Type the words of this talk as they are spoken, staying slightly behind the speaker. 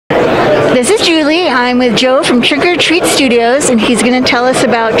This is Julie. I'm with Joe from Trick or Treat Studios, and he's going to tell us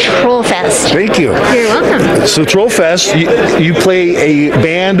about TrollFest. Thank you. You're welcome. So TrollFest, you play a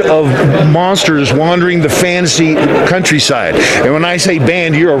band of monsters wandering the fantasy countryside. And when I say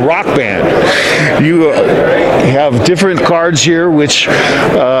band, you're a rock band. You have different cards here which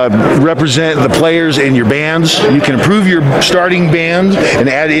represent the players in your bands. You can improve your starting band and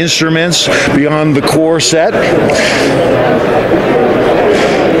add instruments beyond the core set.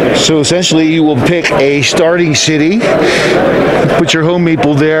 So essentially you will pick a starting city, put your home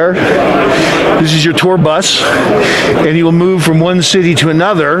maple there. This is your tour bus, and you will move from one city to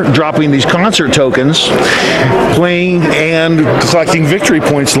another, dropping these concert tokens, playing and collecting victory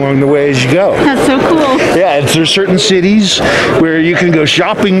points along the way as you go. That's so cool. Yeah, there's certain cities where you can go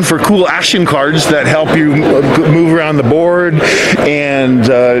shopping for cool action cards that help you move around the board, and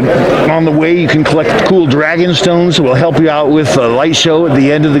on the way you can collect cool dragon stones that will help you out with a light show at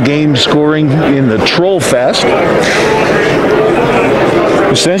the end of the game scoring in the TrollFest.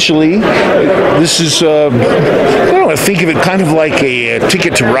 Essentially, this is, I don't know, think of it kind of like a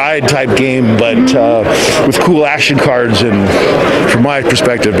Ticket to Ride type game, but with cool action cards and, from my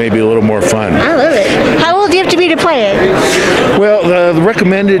perspective, maybe a little more fun. I love it. How old do you have to be to play it? Well, the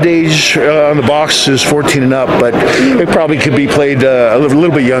recommended age on the box is 14 and up, but it probably could be played a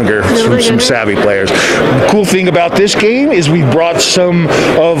little bit younger, some savvy players. The cool thing about this game is we brought some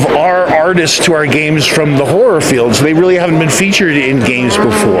of our artists to our games from the horror fields. They really haven't been featured in games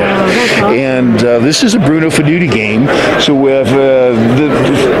before. And this is a Bruno Feduti game, so if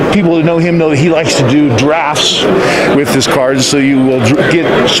the people who know him know that he likes to do drafts with his cards, so you will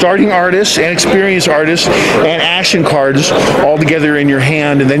get starting artists and experienced artists and action cards all together in your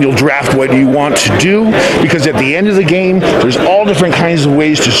hand, and then you'll draft what you want to do, because at the end of the game there's all different kinds of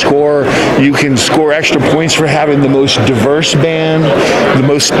ways to score. You can score extra points for having the most diverse band, the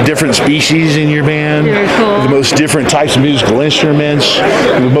most different species in your band, the most different types of musical instruments,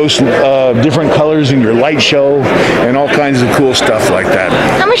 the most different colors in your light show, and all kinds of cool stuff like that.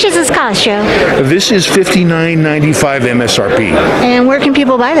 How much does this cost, Joe? This is $59.95 MSRP. And where can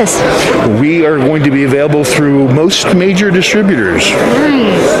people buy this? We are going to be available through most major distributors.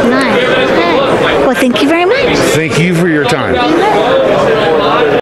 Nice, nice. Okay. Well, thank you very much. Thank you for your time.